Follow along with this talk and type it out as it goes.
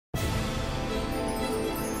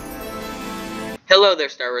Hello there,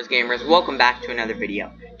 Star Wars gamers. Welcome back to another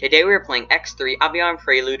video. Today we are playing X3AP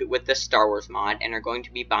Prelude with the Star Wars mod, and are going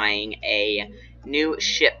to be buying a new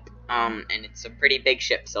ship. And it's a pretty big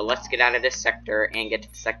ship. So let's get out of this sector and get to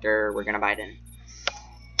the sector we're gonna buy it in.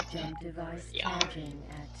 Jump device charging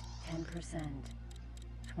at 10%.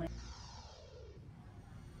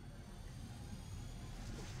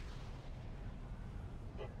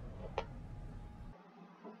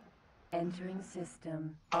 Entering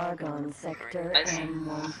system Argon sector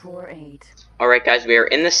M148. Alright guys, we are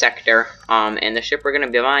in the sector, and the ship we're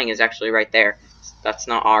gonna be buying is actually right there. That's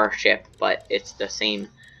not our ship, but it's the same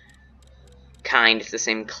kind, it's the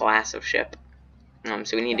same class of ship.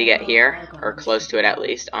 So we need to get here, or close to it at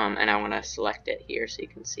least, and I wanna select it here so you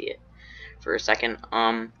can see it for a second.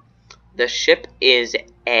 The ship is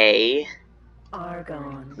a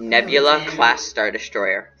Nebula class Star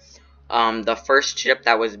Destroyer. The first ship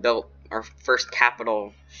that was built, or first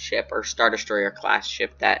capital ship or Star Destroyer class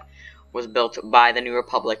ship that was built by the New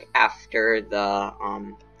Republic after the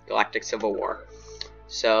Galactic Civil War.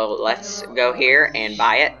 So let's go here and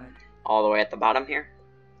buy it all the way at the bottom here.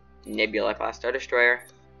 Nebula class Star Destroyer.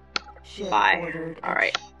 Buy.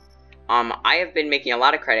 Alright. I have been making a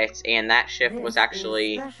lot of credits, and that ship was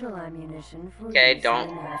actually okay.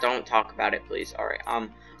 Don't talk about it, please. Alright.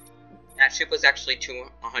 That ship was actually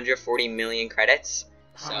 140 million credits,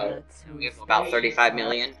 so we have about 35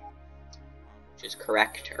 million, which is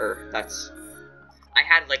correct, or that's, I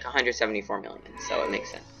had like 174 million, so it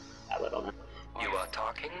makes sense, that little bit. You are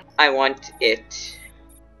talking? I want it,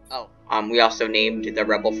 we also named the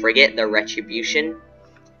Rebel Frigate the Retribution,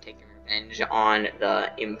 taking revenge on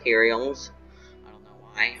the Imperials. I don't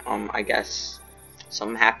know why, I guess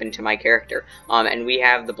something happened to my character. And we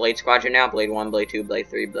have the Blade Squadron now. Blade 1, Blade 2, Blade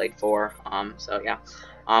 3, Blade 4. So yeah.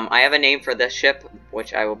 I have a name for this ship,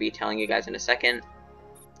 which I will be telling you guys in a second.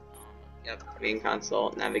 Yep, main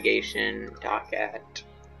console, navigation, dock at,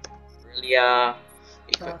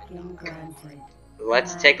 equipment.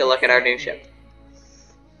 Let's take a look at our new ship.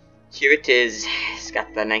 Here it is. It's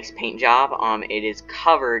got the nice paint job. It is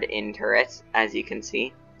covered in turrets, as you can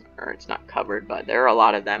see. Or it's not covered, but there are a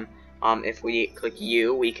lot of them. If we click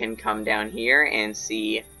U, we can come down here and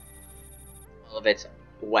see all of its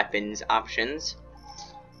weapons options.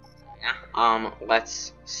 Yeah.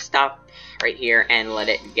 Let's stop right here and let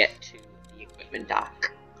it get to the equipment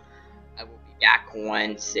dock. I will be back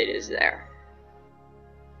once it is there.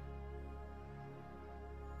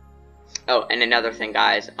 Oh, and another thing,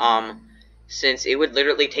 guys. Since it would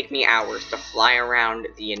literally take me hours to fly around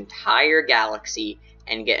the entire galaxy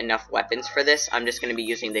and get enough weapons for this, I'm just going to be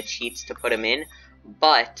using the cheats to put them in,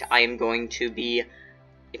 but I am going to be,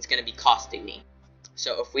 it's going to be costing me.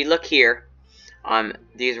 So if we look here,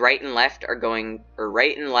 these right and left are going, or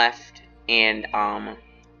right and left, and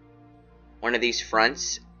one of these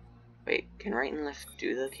fronts, wait, can right and left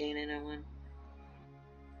do the cannon one?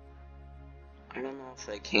 I don't know if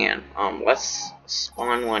they can. Let's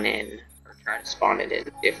spawn one in, or try to spawn it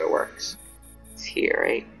in, if it works. It's here,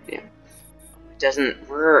 right? Yeah. Doesn't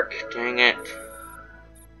work, dang it.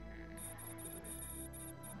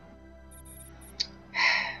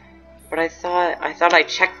 But I thought I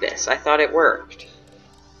checked this. I thought it worked.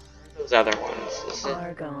 Those other ones.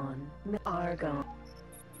 Argon.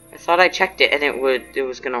 I thought I checked it and it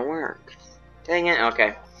was gonna work. Dang it.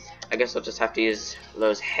 Okay. I guess I'll just have to use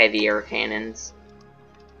those heavier cannons.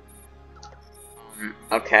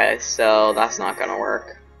 Okay, so that's not gonna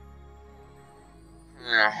work.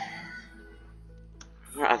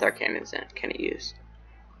 What other cannons can it use?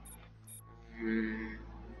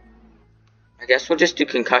 I guess we'll just do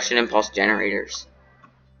concussion impulse generators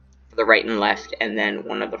for the right and left, and then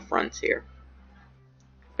one of the fronts here.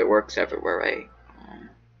 It works everywhere, right?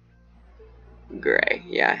 Gray,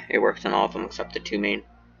 yeah, it works on all of them except the two main.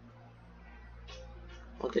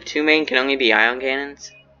 Well, the two main can only be ion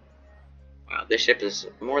cannons. Wow, this ship is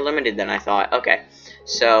more limited than I thought. Okay,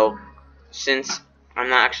 so since I'm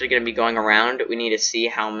not actually going to be going around, we need to see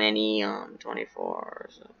how many, 24,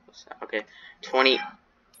 okay, 20,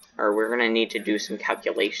 or we're going to need to do some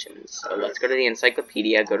calculations. So let's go to the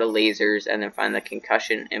encyclopedia, go to lasers, and then find the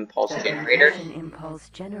concussion impulse generator. The concussion impulse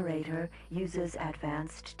generator uses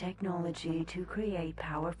advanced technology to create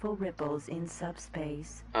powerful ripples in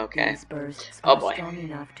subspace. Okay. These bursts Oh are boy. strong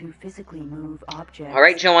enough to physically move objects.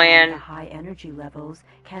 Alright, Joanne. And the high energy levels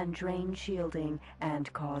can drain shielding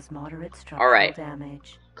and cause moderate structural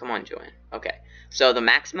damage. Come on, Joanne. Okay. So the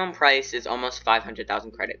maximum price is almost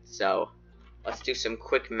 500,000 credits. So let's do some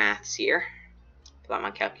quick maths here. Pull out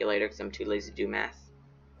my calculator because I'm too lazy to do math.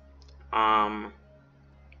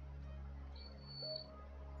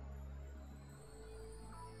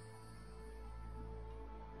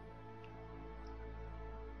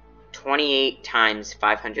 28 times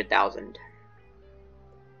 500,000.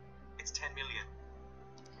 It's 10 million.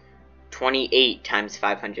 28 times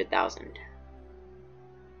 500,000.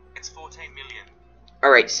 It's 14 million.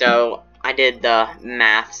 Alright, so I did the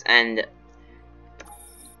maths, and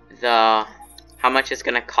the how much it's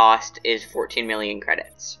gonna cost is 14 million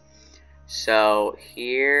credits. So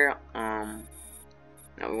here, no,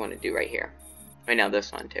 we want to do right here. Right now,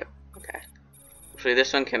 this one too. Okay. Actually,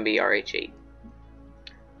 this one can be RH8.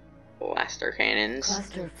 Blaster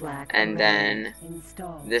cannons. And then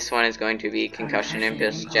this one is going to be concussion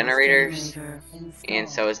impulse generators. And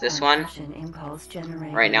so is this one.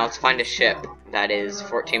 Right now, let's find a ship that is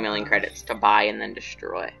 14 million credits to buy and then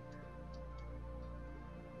destroy.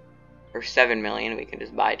 Or 7 million, we can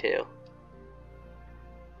just buy two.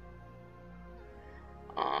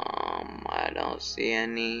 I don't see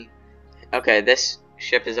any. Okay, this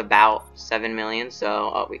ship is about 7 million,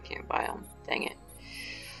 so we can't buy them. Dang it.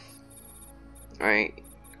 Alright,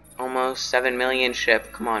 almost 7 million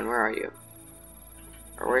ship. Come on, where are you?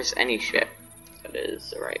 Or where's any ship that is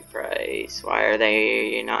the right price? Why are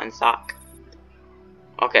they not in stock?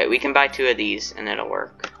 Okay, we can buy two of these and it'll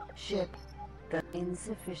work. Ship. The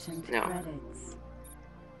insufficient No. credits.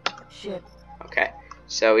 Ship. Okay,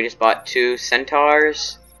 so we just bought two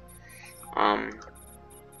centaurs.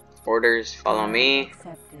 Orders follow me.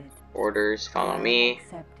 Accepted. Orders follow me.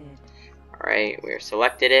 Accepted. Alright, we're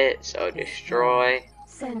selected it, so destroy.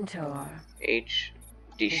 Centaur. H.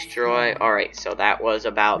 Destroy. Alright, so that was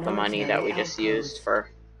about the money that we just used for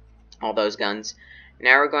all those guns.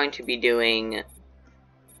 Now we're going to be doing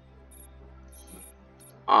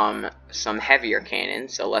some heavier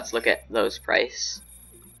cannons, so let's look at those price.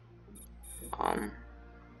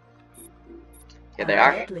 Here they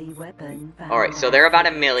are. Alright, so they're about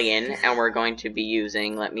 1 million, and we're going to be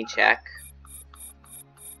using, let me check.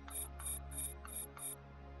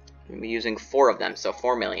 We'll be using 4 of them, so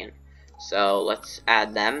 4 million. So let's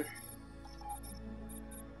add them.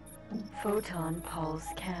 Photon pulse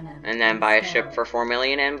cannon. And then buy a ship for 4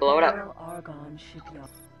 million and blow it up.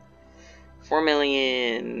 4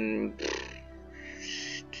 million.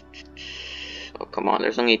 Oh, come on,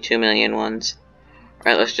 there's only 2 million ones.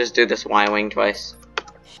 Alright, let's just do this Y-wing twice.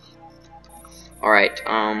 Alright,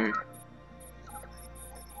 no.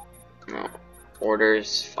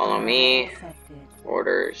 Orders follow me.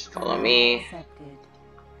 Orders follow me.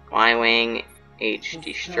 Y-wing, H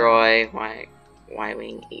destroy,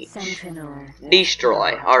 Y-wing H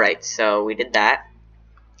destroy. Alright, so we did that.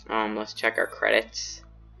 Let's check our credits.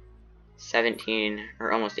 17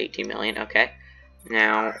 or almost 18 million. Okay.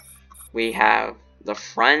 Now we have the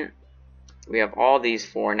front. We have all these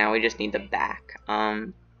 4. Now we just need the back.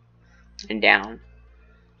 And down.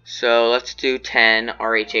 So let's do 10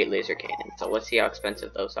 RH8 laser cannons. So let's see how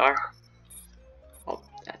expensive those are. Oh,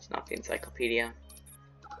 that's not the encyclopedia.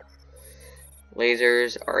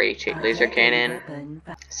 Lasers, RH8 laser cannon,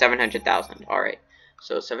 700,000. Alright,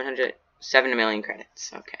 so 7 million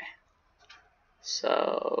credits. Okay.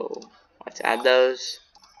 So let's add those.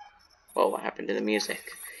 Whoa, what happened to the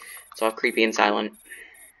music? It's all creepy and silent.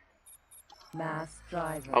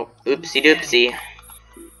 Oh, oopsie doopsie.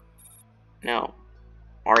 No.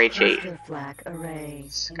 RH8.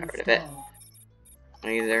 Let's get rid of it.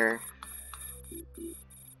 Laser.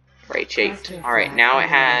 RH8. Alright, now it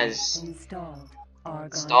has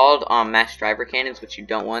installed mass driver cannons, which you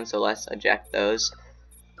don't want, so let's eject those.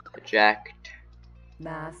 Eject.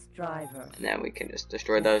 Mass driver. And then we can just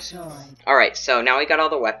destroy those. Alright, so now we got all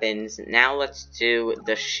the weapons. Now let's do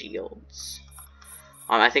the shields.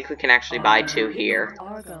 I think we can actually buy 2 here.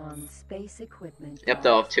 Argon space equipment. Yep,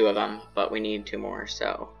 they'll have 2 of them, but we need 2 more,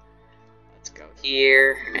 so let's go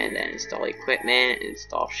here, and then install equipment,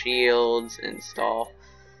 install shields, install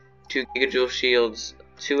 2 gigajoule shields,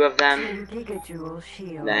 2 of them. 2 gigajoule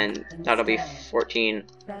shield. Then that'll be 14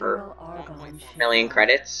 or 1.4 million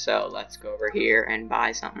credits, so let's go over here and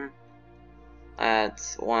buy something.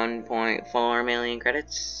 That's 1.4 million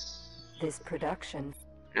credits. This production.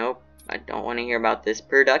 Nope. I don't want to hear about this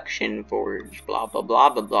production forge, blah blah blah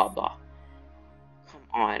blah blah blah. Come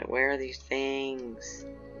on, where are these things?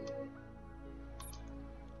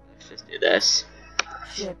 Let's just do this.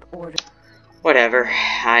 Ship order. Whatever,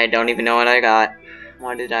 I don't even know what I got.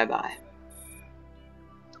 What did I buy?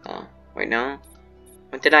 Oh, wait, no.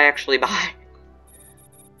 What did I actually buy?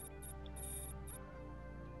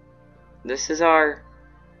 This is our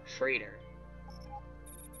freighter.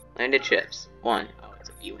 Landed ships. 1. Oh, it's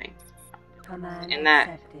a B-wing. In that,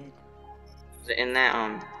 accepted. was it in that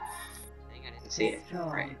thing? I didn't see it.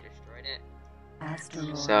 Right, destroyed it.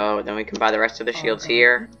 Asteroid. So then we can buy the rest of the shields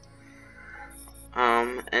here.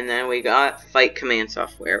 And then we got fight command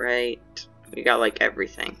software, right? We got like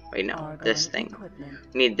everything. Wait, no, this thing.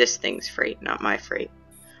 We need this thing's freight, not my freight.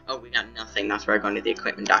 Oh, we got nothing. That's where I go into the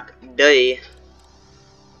equipment dock. Duh.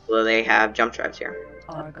 Well, they have jump drives here.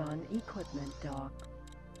 Argon equipment dock.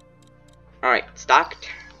 Alright, stocked.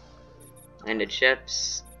 Landed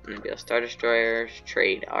ships. Maybe a Star Destroyers.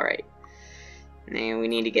 Trade. Alright. And we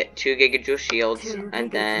need to get 2 gigajoule shields.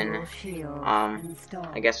 And then,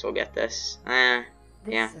 I guess we'll get this.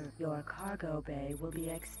 Yeah. Your cargo bay will be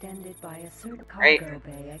extended by a certain cargo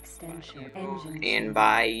bay extension. And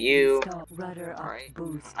by you. Alright.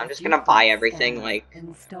 I'm just gonna buy everything, like,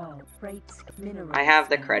 I have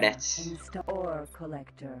the credits. Ore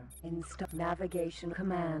collector. Navigation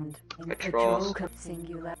command. Patrols.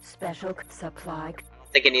 Singular special supply.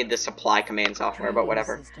 I think I need the supply command software, but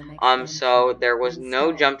whatever. So there was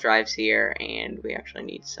no jump drives here, and we actually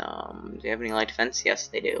need some. Do you have any light defense? Yes,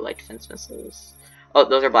 they do. Light defense missiles. Oh,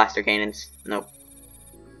 those are blaster cannons. Nope.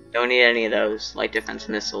 Don't need any of those. Light defense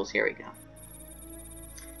missiles. Here we go.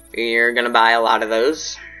 We're gonna buy a lot of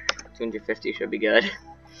those. 250 should be good.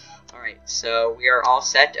 Alright, so we are all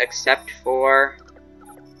set except for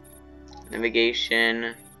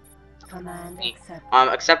navigation.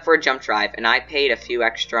 Except for a jump drive, and I paid a few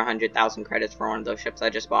extra 100,000 credits for one of those ships I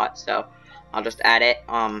just bought, so I'll just add it.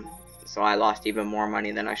 So I lost even more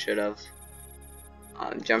money than I should have.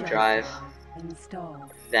 Jump drive.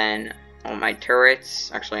 Then my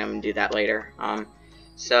turrets. Actually, I'm gonna do that later.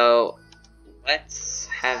 So let's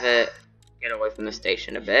have it get away from the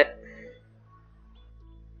station a bit.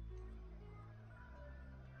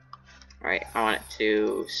 Alright, I want it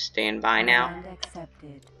to stand by now.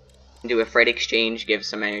 Do a freight exchange, give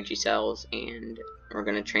some energy cells, and we're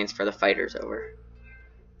gonna transfer the fighters over.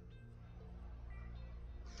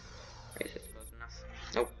 Is it close enough?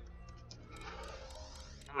 Nope.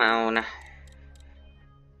 Come on.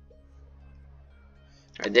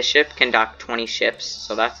 Alright, this ship can dock 20 ships,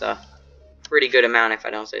 so that's a pretty good amount if I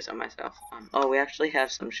don't say so myself. Oh, we actually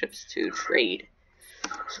have some ships to trade.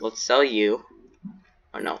 So let's sell you.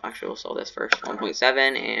 Oh no, actually we'll sell this first.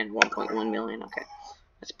 1.7 and 1.1 million. Okay.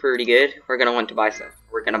 That's pretty good. We're gonna want to buy some.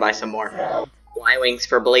 We're gonna buy some more Y-wings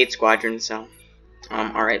for Blade Squadron. So,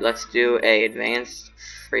 all right, let's do a advanced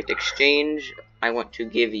freight exchange. I want to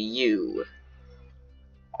give you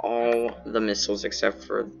all the missiles except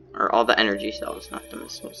for, or all the energy cells, not the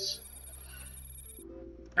missiles.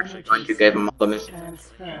 Actually, going to give them all the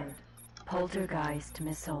missiles. Poltergeist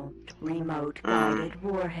missile, remote guided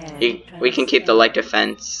warhead. We can keep the light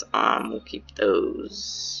defense. We'll keep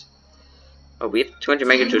those. Oh, we have 200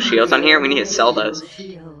 megajoule shields on here. We need to sell those.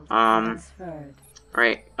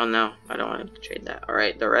 Alright. Oh no, I don't want to trade that.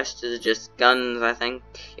 Alright, the rest is just guns, I think.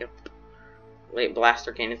 Yep. Late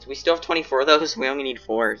blaster cannons. We still have 24 of those. We only need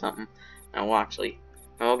 4 or something. No,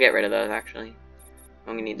 we'll get rid of those actually.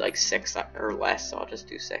 We only need like 6 or less, so I'll just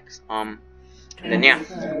do 6. And then yeah,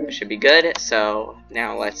 it should be good. So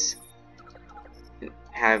now let's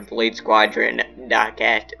have Blade Squadron dock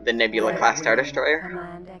at the Nebula class Star Destroyer.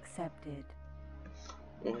 Command accepted.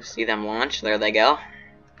 We'll see them launch. There they go.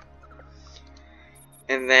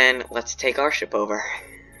 And then let's take our ship over.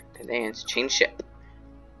 Advance, change ship.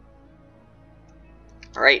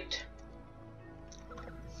 Alright.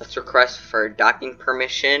 Let's request for docking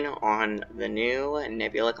permission on the new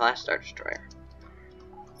Nebula class Star Destroyer.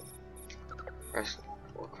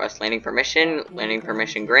 Request landing permission. Landing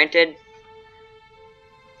permission granted.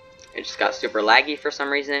 It just got super laggy for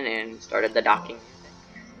some reason and started the docking.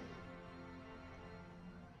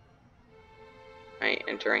 Right,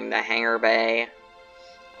 entering the hangar bay.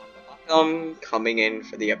 Coming in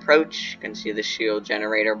for the approach. You can see the shield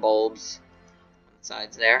generator bulbs on the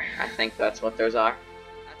sides there. I think that's what those are.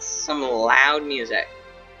 That's some loud music.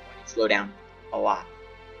 Slow down a lot.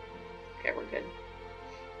 Okay, we're good.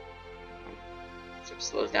 Ship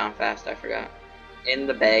slows down fast, I forgot. In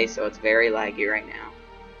the bay, so it's very laggy right now.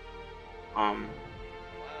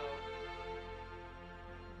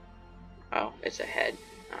 Oh, it's ahead.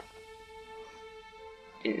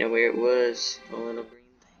 Didn't know where it was. The little green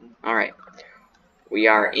thing. Alright. We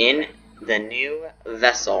are in the new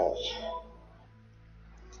vessel.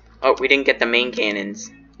 Oh, we didn't get the main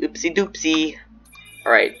cannons. Oopsie doopsie.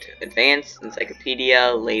 Alright. Advanced,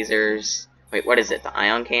 encyclopedia, lasers. Wait, what is it? The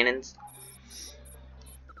ion cannons?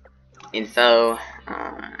 Info.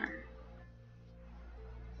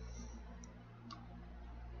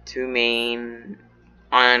 Two main.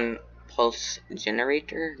 On pulse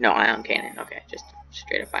generator? No, ion cannon. Okay, just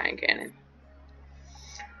straight up ion cannon.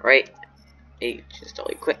 Right. Install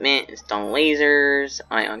equipment, install lasers,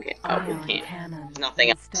 ion cannon. Oh, we can't. Nothing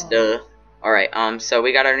else. Duh. Alright, so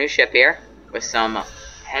we got our new ship here. with some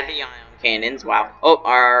heavy ion cannons. Wow. Oh,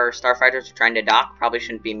 our starfighters are trying to dock. Probably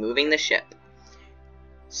shouldn't be moving the ship.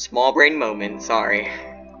 Small brain moment, sorry.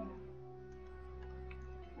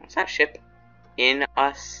 Is that ship in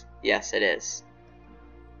us? Yes, it is.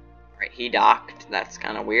 Right, he docked. That's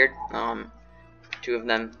kind of weird. 2 of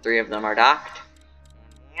them, 3 of them are docked.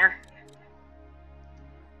 One more.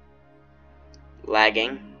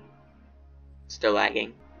 Lagging. Still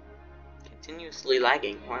lagging. Continuously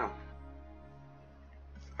lagging. Wow.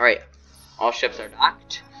 Alright. All ships are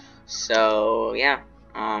docked. So, yeah.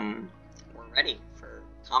 We're ready for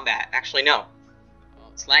combat. Actually, no. Oh,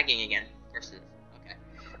 it's lagging again. Versus. Okay.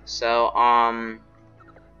 So,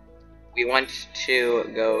 we want to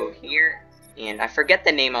go here. And I forget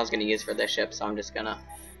the name I was going to use for this ship, so I'm just going to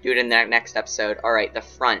do it in the next episode. Alright, the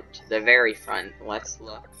front. The very front. Let's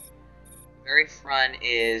look. Very front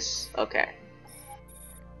is... okay.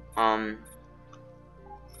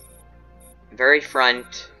 Very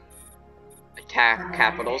front, attack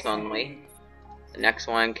capitals only. The next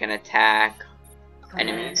one can attack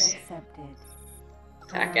enemies.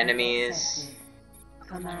 Attack enemies.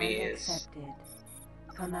 Enemies.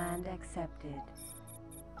 Command accepted.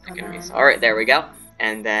 Enemies. Alright, there we go.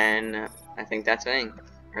 And then I think that's it.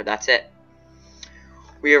 Or that's it.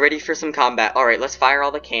 We are ready for some combat. Alright, let's fire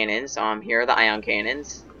all the cannons. Here are the ion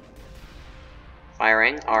cannons.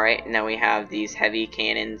 Firing. Alright, and then we have these heavy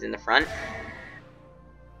cannons in the front.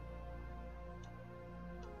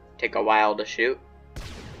 Take a while to shoot.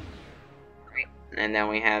 Alright, and then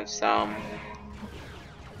we have some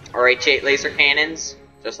RH-8 laser cannons,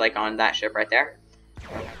 just like on that ship right there.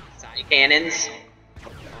 Side cannons.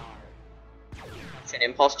 And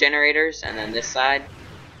impulse generators, and then this side.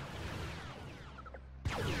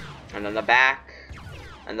 And then the back,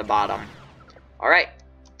 and the bottom. Alright,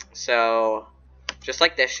 so just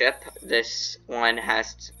like this ship, this one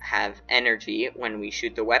has to have energy when we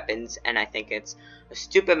shoot the weapons, and I think it's a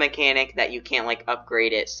stupid mechanic that you can't like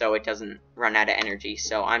upgrade it so it doesn't run out of energy.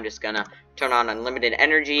 So I'm just gonna turn on unlimited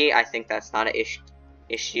energy. I think that's not an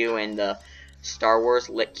issue in the Star Wars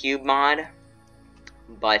Lit Cube mod,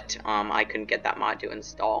 but I couldn't get that mod to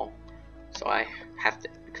install, so I have to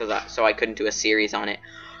so I couldn't do a series on it.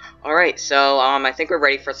 Alright, so I think we're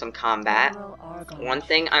ready for some combat. One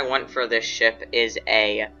thing I want for this ship is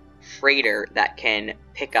a freighter that can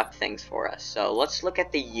pick up things for us. So let's look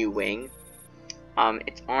at the U-Wing.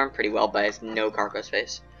 It's armed pretty well, but it's no cargo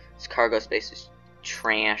space. This cargo space is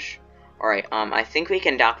trash. Alright, I think we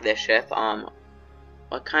can dock this ship.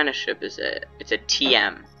 What kind of ship is it? It's a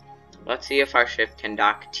TM. Let's see if our ship can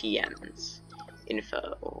dock TMs.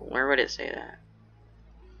 Info. Where would it say that?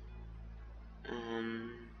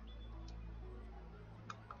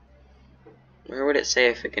 Where would it say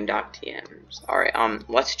if it can dock TMs? Alright,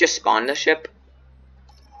 let's just spawn the ship.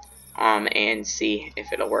 And see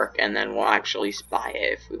if it'll work, and then we'll actually spy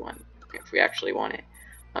it if we actually want it.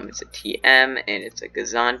 It's a TM, and it's a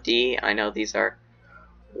Gazanti. I know these are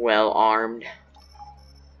well armed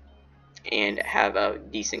and have a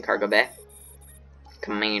decent cargo bay.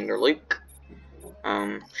 Commander Luke.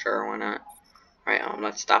 Sure, why not? Alright,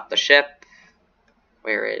 let's stop the ship.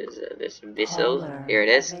 Where is this vessel? Here it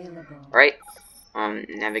is. Alright.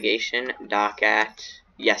 Navigation, dock at.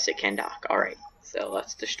 Yes, it can dock. Alright. So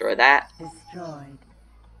let's destroy that. Destroyed.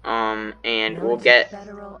 And we'll get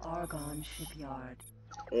Federal Argonne shipyard.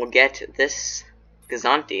 we'll get this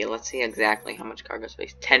Gazanti. Let's see exactly how much cargo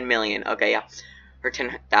space. 10 million. Okay, yeah. Or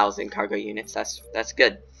 10,000 cargo units. That's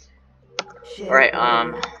good. Alright,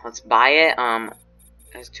 let's buy it.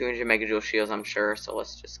 It has 200 megajoule shields, I'm sure, so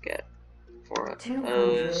let's just get 4 of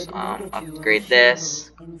those. Upgrade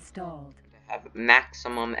this. Installed. Have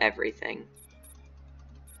maximum everything.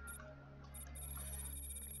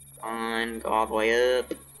 Go all the way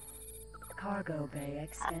up. Cargo bay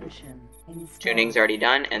extension. Installed. Tuning's already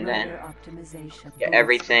done, and then optimization. get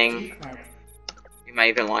everything. We might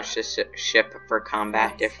even launch this ship for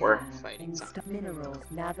combat if we're fighting something. Minerals,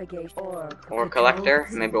 navigation, Or collector.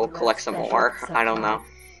 Maybe we'll collect some ore. I don't know.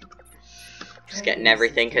 Just getting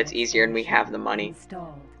everything because it's easier and we have the money.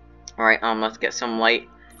 Alright, let's get some light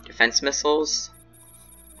defense missiles.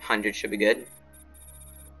 100 should be good.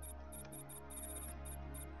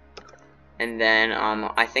 And then,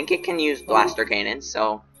 I think it can use blaster cannons,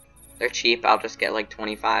 so they're cheap. I'll just get like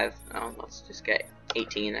 25. Let's just get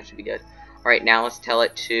 18, that should be good. Alright, now let's tell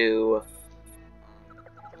it to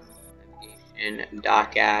navigation,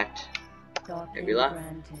 dock at Nebula.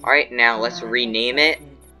 Alright, now let's rename it.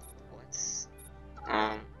 Let's,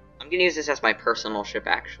 I'm gonna use this as my personal ship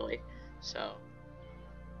actually. So,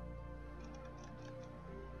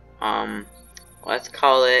 let's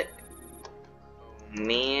call it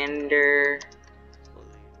Commander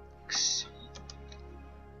Luke's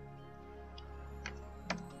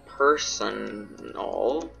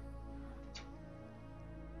personal.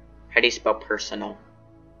 How do you spell personal?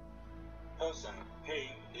 Person.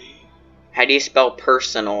 P-E. How do you spell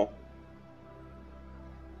personal?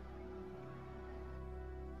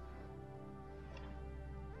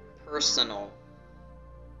 Personal.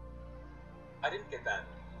 I didn't get that.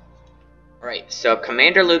 Right, so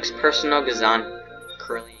Commander Luke's personal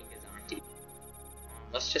Curly Gazanti.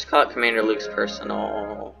 Let's just call it Commander Luke's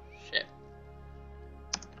personal ship.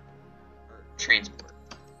 Or transport.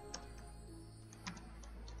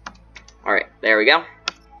 Alright, there we go.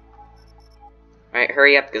 Alright,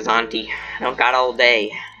 hurry up, Gazanti. I don't got all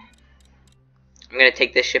day. I'm gonna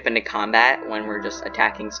take this ship into combat when we're just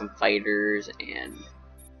attacking some fighters and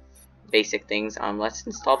basic things. Let's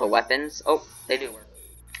install the weapons. Oh, they do work.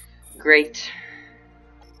 Great.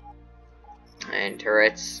 And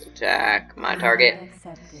turrets attack my target.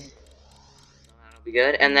 That'll be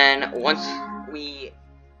good. And then once we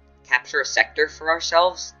capture a sector for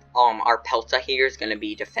ourselves, our Pelta here is gonna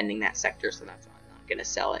be defending that sector, so that's why I'm not gonna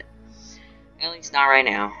sell it. At least not right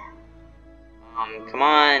now. Come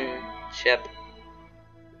on, ship.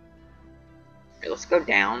 Okay, let's go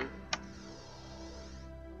down.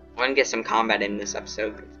 I want to get some combat in this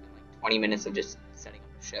episode. It's been like 20 minutes of just setting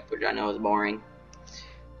up a ship, which I know is boring.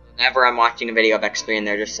 Whenever I'm watching a video of X3 and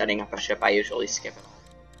they're just setting up a ship, I usually skip it all.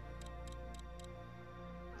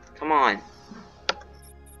 Come on.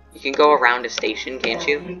 You can go around a station, can't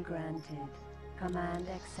you? Granted. Command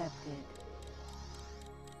accepted.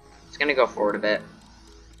 It's gonna go forward a bit.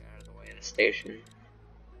 Get out of the way of the station.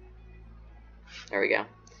 There we go.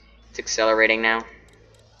 It's accelerating now.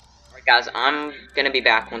 Alright guys, I'm gonna be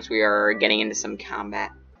back once we are getting into some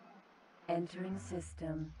combat. Entering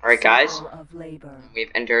system. Alright guys, Circle of labor.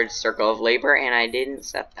 we've entered Circle of Labor and I didn't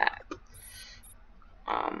set that.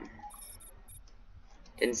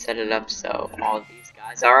 Didn't set it up so all of these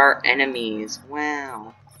guys are our enemies.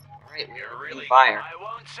 Wow. Alright, we're really fire. I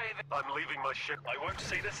won't say that. I'm leaving my ship. I won't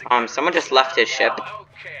say this again. Someone just left his ship.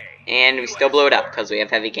 Okay. And we still blew it up because we have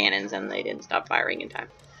heavy cannons and they didn't stop firing in time.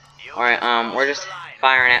 Alright, we're just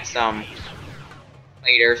firing at some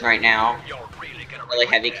fighters right now. Really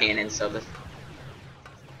heavy cannons, so let's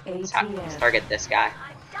target this guy.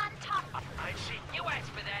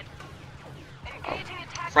 Oh,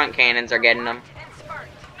 front cannons are getting them.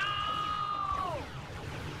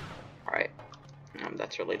 Alright.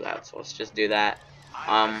 That's really loud, so let's just do that.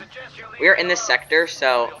 We're in this sector,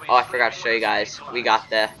 so... Oh, I forgot to show you guys. We got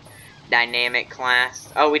the dynamic class.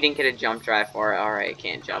 Oh, we didn't get a jump drive for it. Alright,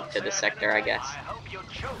 can't jump to the sector, I guess.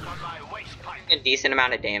 A decent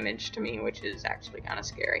amount of damage to me, which is actually kind of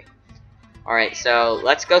scary. Alright, so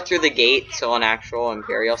let's go through the gate to an actual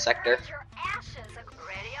Imperial sector.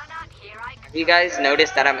 Have you guys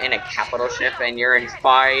noticed that I'm in a capital ship and you're in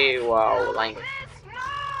spy? Whoa, like...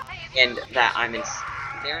 And that I'm in...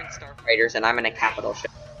 They're in starfighters and I'm in a capital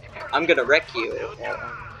ship. I'm gonna wreck you.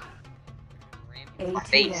 Ram my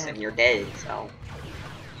face and you're dead, so...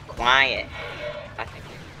 Quiet. I think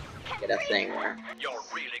we get a thing where...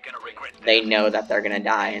 They know that they're gonna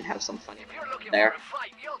die and have some fun there.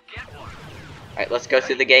 Alright, let's go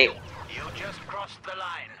through the gate.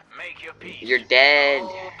 You're dead.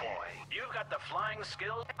 You've got the flying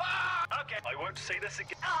skill. Okay, I won't say this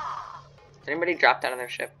again. Did anybody dropped out of their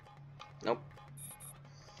ship? Nope.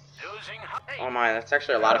 Oh my, that's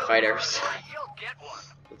actually a lot of fighters.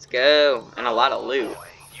 Let's go. And a lot of loot.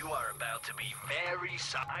 You are about to be very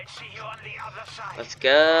sorry. See you on the other side. Let's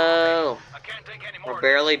go. I can't take any more.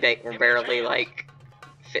 We're barely like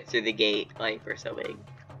fit through the gate. Like we're so big.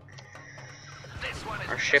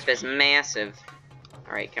 Our ship is massive.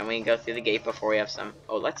 Alright, can we go through the gate before we have some...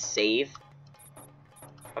 Oh, let's save.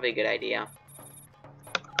 Probably a good idea.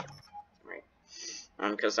 Alright.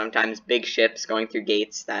 Because sometimes big ships going through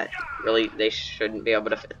gates that really they shouldn't be able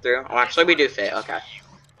to fit through. Oh, actually we do fit. Okay.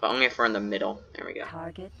 But only if we're in the middle. There we go.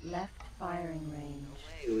 Target left firing range.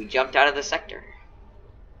 Hey, we jumped out of the sector.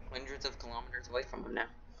 Hundreds of kilometers away from them now.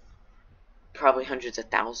 Probably hundreds of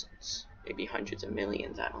thousands. Maybe hundreds of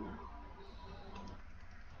millions, I don't know.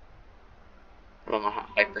 I don't know how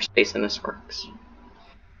hyperspace in this works.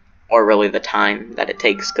 Or really the time that it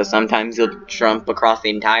takes, because sometimes you'll jump across the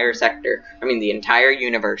entire sector, the entire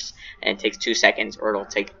universe, and it takes 2 seconds, or it'll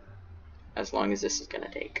take as long as this is going to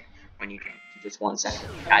take when you jump to just 1 second.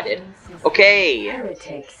 I did. Okay!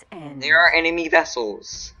 There are enemy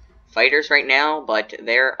vessels. Fighters right now, but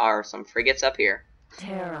there are some frigates up here.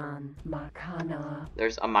 Terran, Makana.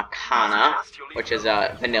 There's a Makana, which is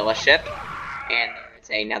a vanilla ship, and there's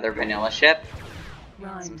another vanilla ship.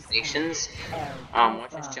 some stations. One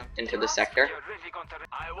just jumped into the sector.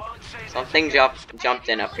 Something jumped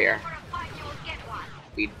in up here.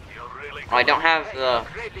 I don't have the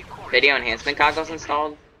video enhancement goggles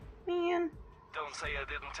installed. Man. Don't say I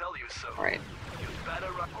didn't tell you so. Alright.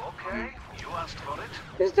 Okay, you asked for it.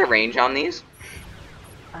 What's the range on these?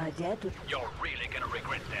 You're really gonna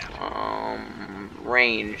regret that.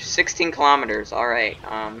 Range 16 kilometers. Alright.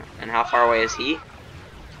 And how far away is he?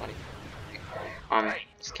 20.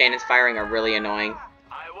 This cannon's firing are really annoying.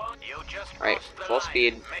 Right, full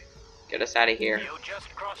speed. Get us out of here.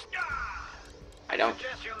 I don't.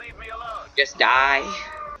 Just die.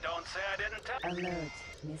 Don't say I didn't tell. Alert.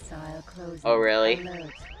 Missile closing. Oh really?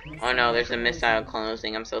 Alert. Oh no, there's a missile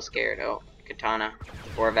closing. I'm so scared. Oh, Katana,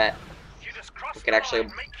 Corvette. We could actually,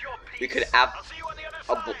 we could oh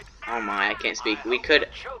my, I can't speak. We could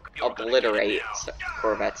obliterate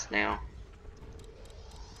Corvettes now.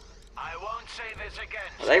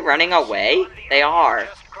 Are they running away? They are.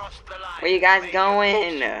 Where you guys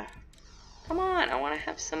going? Come on, I want to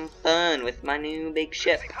have some fun with my new big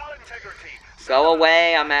ship. Go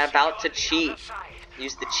away, I'm about to cheat.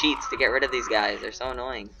 Use the cheats to get rid of these guys. They're so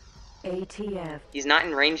annoying. ATF. He's not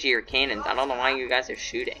in range of your cannons. I don't know why you guys are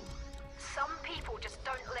shooting. Some people just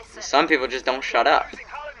don't listen. Some people just don't shut up.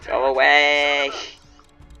 Go away.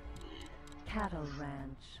 Cattle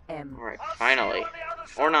Ranch. Alright, finally.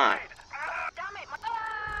 Or not. Damn it,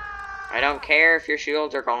 I don't care if your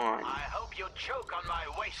shields are gone. I hope you choke on my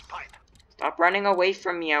waste pipe. Stop running away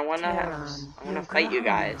from me. I wanna fight you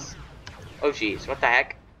guys. Oh jeez, what the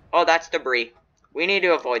heck? Oh, that's debris. We need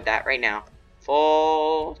to avoid that right now.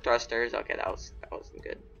 Full thrusters. Okay, that wasn't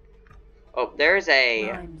good. Oh, there's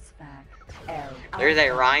a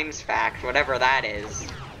rhymes fact, whatever that is.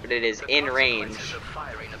 But it is in range.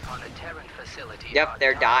 Yep,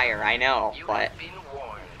 they're dire, I know, but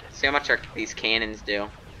see how much these cannons do.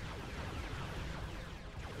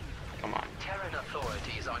 Come on. Terran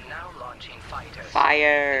authorities are now launching fighters.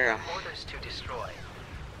 Fire! Orders to destroy.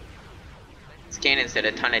 These cannons did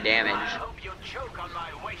a ton of damage. I hope you choke on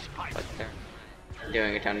my waste pipe. But they're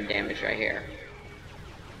doing a ton of damage right here.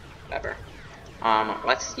 Whatever.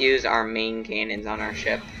 Let's use our main cannons on our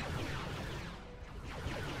ship.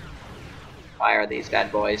 Fire these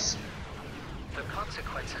bad boys. The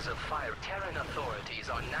consequences of fire. Terran authorities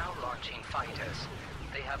are now launching fighters.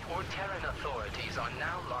 They have Terran authorities are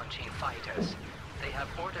now launching fighters. They have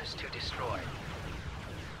orders to destroy.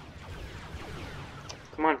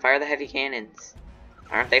 Come on, fire the heavy cannons.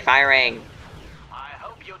 Aren't they firing? I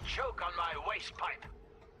hope you choke on my waste pipe.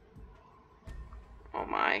 Oh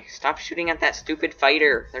my. Stop shooting at that stupid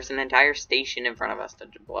fighter. There's an entire station in front of us to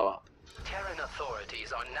blow up. Terran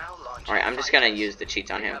authorities are now launching Alright, I'm just gonna use the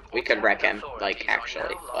cheats on him. We could wreck him, like,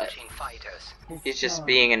 actually, but he's just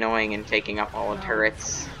being annoying and taking up all the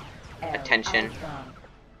turrets' attention.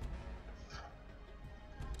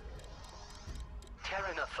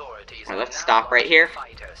 Alright, let's stop right here.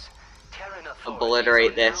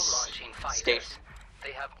 Obliterate this station.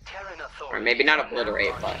 Or maybe not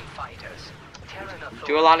obliterate, but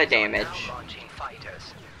do a lot of damage.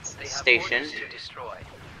 Station.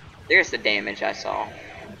 There's the damage I saw.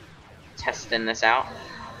 Testing this out.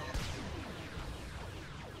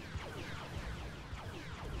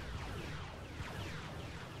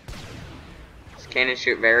 This cannon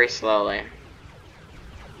shoot very slowly.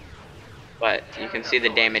 But you can see the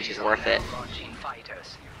damage is worth it.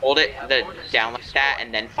 Hold it down like that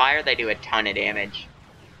and then fire, they do a ton of damage.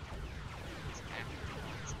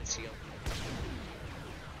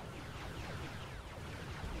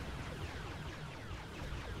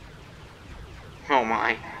 Oh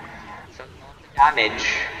my. So damage.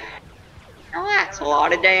 Oh, that's a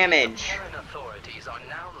lot of damage.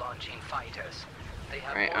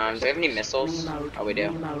 Alright, do we have any missiles? Oh, we do.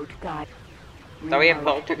 Thought we have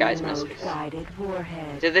poltergeist missiles.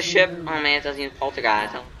 To the ship. Oh man, it doesn't use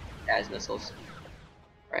poltergeist. Poltergeist missiles.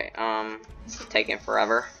 Right, this is taking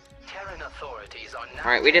forever.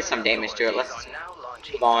 Alright, we did some damage to it. Let's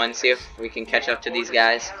move on and see if we can catch up to these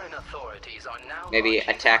guys. Maybe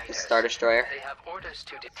attack the Star Destroyer.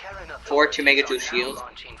 4 2 megajoule shields.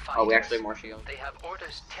 Oh, we actually have more shields.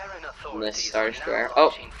 This Star Destroyer.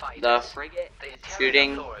 Oh, the frigate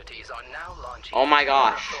shooting. Oh my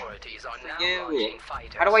gosh. Ew.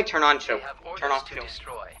 How do I turn off show?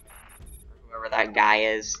 Whoever that guy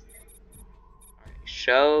is.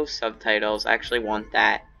 Show subtitles. I actually want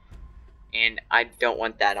that. And I don't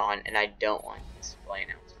want that on. And I don't want display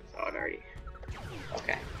announcements. Oh, it already.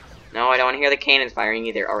 Okay. No, I don't want to hear the cannons firing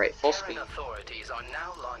either. Alright, full speed.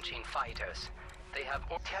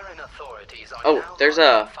 Oh, there's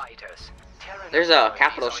a Terran There's a authorities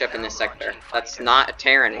capital are ship in now this sector. launching That's fighters. not a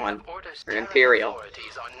Terran They one. have orders Or an Terran Imperial.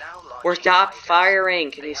 authorities are now Or launching stop fighters.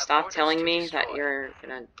 firing! Can They you have stop orders telling to me that destroy. you're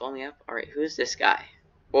gonna blow me up? Alright, who's this guy?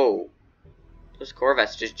 Whoa. Those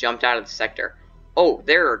Corvettes just jumped out of the sector. Oh,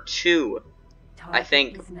 there are two. I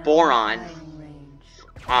think Boron.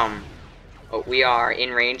 Oh, we are in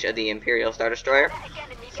range of the Imperial Star Destroyer.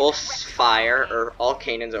 Full fire, or all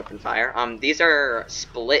cannons open fire. These are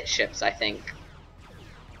split ships, I think.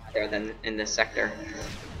 Rather than in this sector.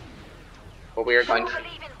 But we are going to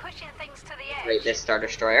Believe in pushing things to the raid edge. this Star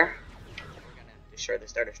Destroyer. We're gonna destroy the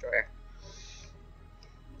Star Destroyer.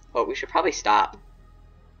 Oh, we should probably stop.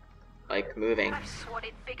 Like, moving. I've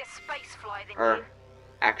swatted bigger space fly than Or you.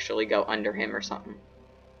 actually go under him or something.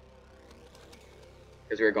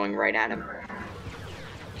 Because we were going right at him.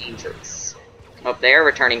 Dangerous. Oh, they are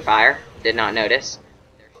returning fire. Did not notice.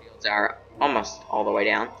 Their shields are almost all the way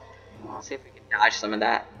down. Let's see if we can dodge some of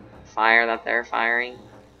that fire that they're firing.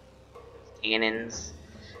 Cannons.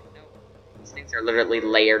 Nope. These things are literally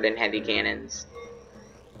layered in heavy cannons.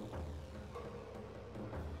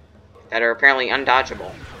 That are apparently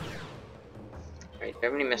undodgeable. Right, do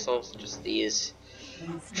you have any missiles? Just these.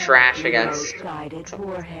 Trash against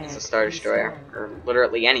a Star Destroyer, or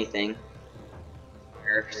literally anything.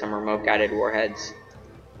 Or some remote guided warheads.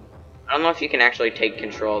 I don't know if you can actually take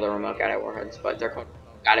control of the remote guided warheads, but they're called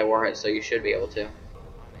remote guided warheads, so you should be able to.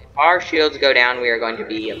 If our shields go down, we are going to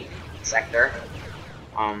be in the sector.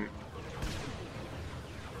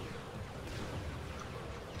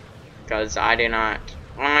 Because I do not.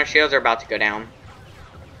 Well, our shields are about to go down.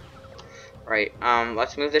 Right,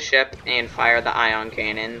 let's move the ship and fire the ion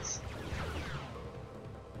cannons.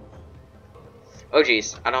 Oh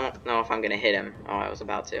geez, I don't know if I'm gonna hit him. Oh, I was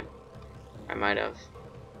about to. I might have.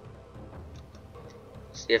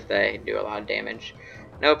 See if they do a lot of damage.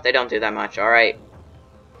 Nope, they don't do that much. Alright.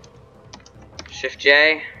 Shift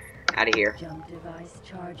J, out of here. Jump device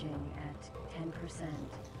charging at 10%.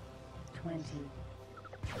 20.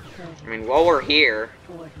 30. I mean, while we're here,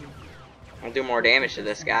 40. I'll do more damage to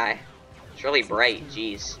this guy. It's really bright,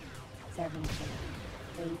 jeez. 70.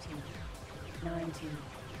 80. 90.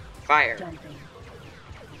 Fire. Jumping.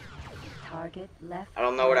 Target left. I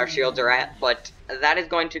don't know what our shields are at, but that is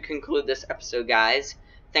going to conclude this episode, guys.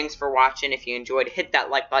 Thanks for watching. If you enjoyed, hit that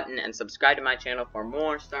like button and subscribe to my channel for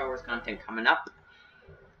more Star Wars content coming up.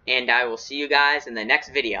 And I will see you guys in the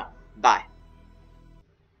next video. Bye.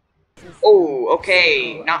 Oh,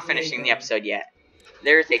 okay. Not finishing the episode yet.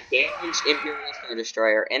 There's a damaged Imperial Star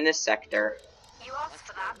Destroyer in this sector. You asked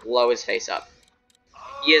for that. Blow his face up.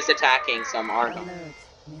 He is attacking some Argon. Alert.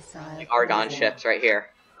 Missile Argon closing. ships right here.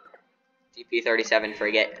 DP-37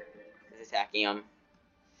 frigate is attacking him.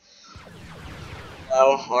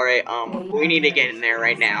 Oh, alright, we need to get in there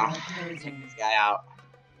right now. Take this guy out.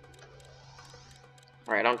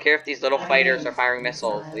 Alright, I don't care if these little fighters are firing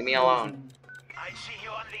missiles. Leave me alone. I see you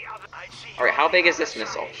on the other. I see you. Alright, how big is this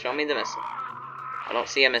missile? Show me the missile. I don't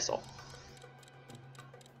see a missile.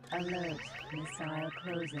 Alert. Missile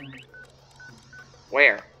closing.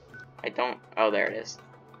 Where? I don't. Oh, there it is.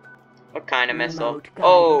 What kind of missile? Remote guided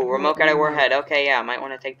Oh, remote guided warhead. warhead. Okay, yeah, I might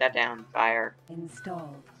want to take that down. Fire.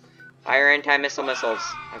 Installed. Fire anti-missile missiles.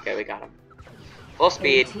 Okay, we got him. Full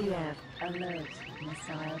speed. ATF. Alert.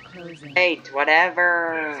 Missile closing. Wait,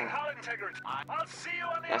 whatever. Hull integrity. I'll see you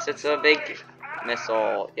on the Yes, other it's a side. big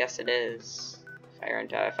missile. Yes, it is. Fire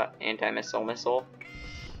anti-missile missile.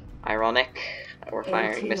 Ironic that we're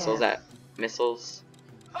firing ATF. missiles at missiles.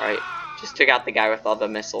 Alright, just took out the guy with all the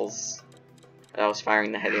missiles that was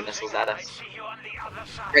firing the heavy missiles at I us. see you on the other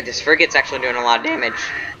side. Alright, this frigate's actually doing a lot of damage.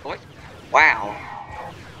 What? Wow.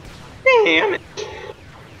 Damn it. Fire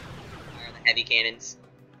the heavy cannons.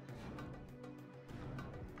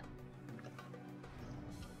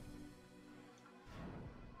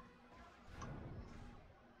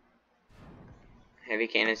 Heavy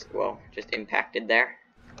cannons, well, just impacted there.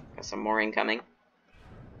 Got some more incoming.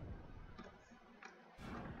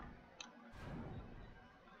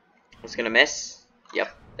 Who's gonna miss?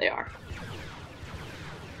 Yep, they are.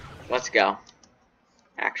 Let's go.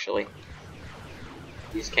 Actually.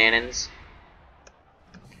 These cannons.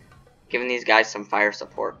 Giving these guys some fire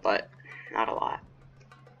support, but not a lot.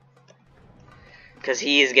 Because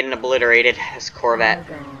he is getting obliterated, this Corvette.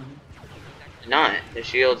 Argon. Not. The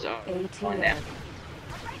shields are going down. ATF.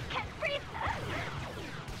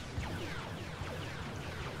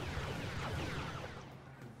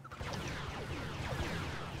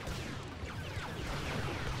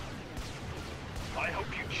 I hope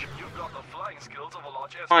you've got the flying skills of a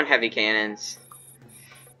large Come on, heavy cannons.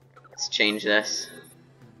 Let's change this.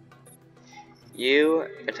 You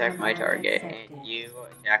attack my target, and you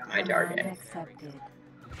attack my target. Accepted.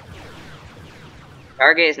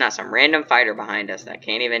 Target is not some random fighter behind us that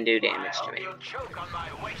can't even do damage to me. You'll choke on my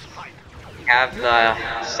waste pipe. We have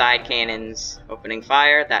the side cannons opening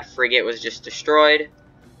fire. That frigate was just destroyed.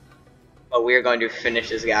 But we're going to finish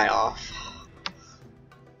this guy off.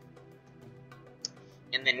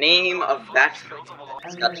 In the name of that frigate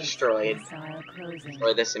that got destroyed, Missile closing.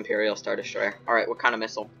 or this Imperial Star Destroyer. Alright, what kind of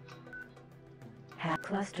missile?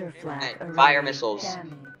 Cluster flak Hey, array fire missiles.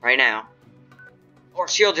 damaged. Right now. Or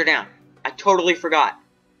shields are down. I totally forgot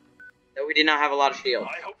that we did not have a lot of shields.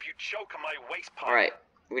 I hope you choke on my waste pipe. Alright,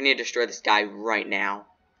 we need to destroy this guy right now.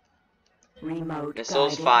 Remote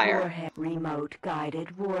Missiles guided fire. warhead. Remote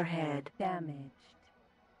guided warhead damaged.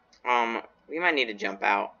 We might need to jump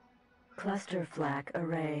out. Cluster flak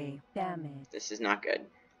array damaged. This is not good.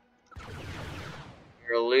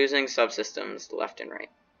 We're losing subsystems left and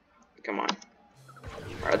right. Come on.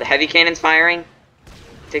 Are the heavy cannons firing?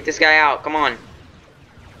 Take this guy out. Come on.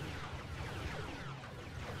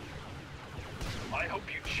 I hope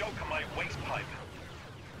you choke on my waste pipe.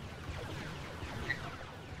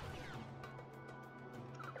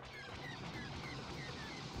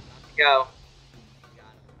 Go.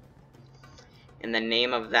 In the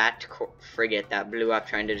name of that frigate that blew up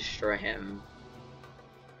trying to destroy him.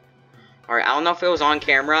 Alright, I don't know if it was on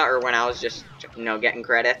camera or when I was just, getting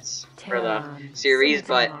credits for the series,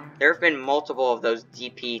 but there have been multiple of those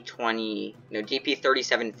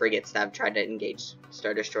DP-37 frigates that have tried to engage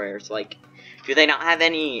Star Destroyers. Like, do they not have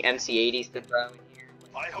any MC-80s to throw in here?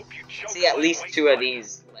 I hope you choke See at on my least waste 2 of pipe.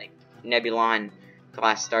 these, like, Nebulon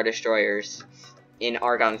class Star Destroyers in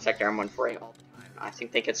Argonne Sector M148 all the time. I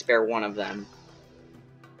think they could spare one of them.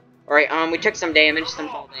 Alright, we took some damage, some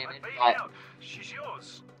fall damage, but... She's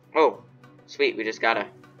yours. Oh, sweet, we just got a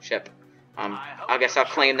ship. I guess I'll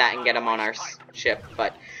claim that and get them on our ship,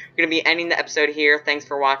 but we're going to be ending the episode here. Thanks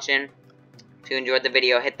for watching. If you enjoyed the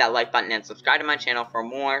video, hit that like button and subscribe to my channel for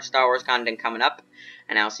more Star Wars content coming up,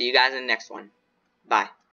 and I'll see you guys in the next one. Bye.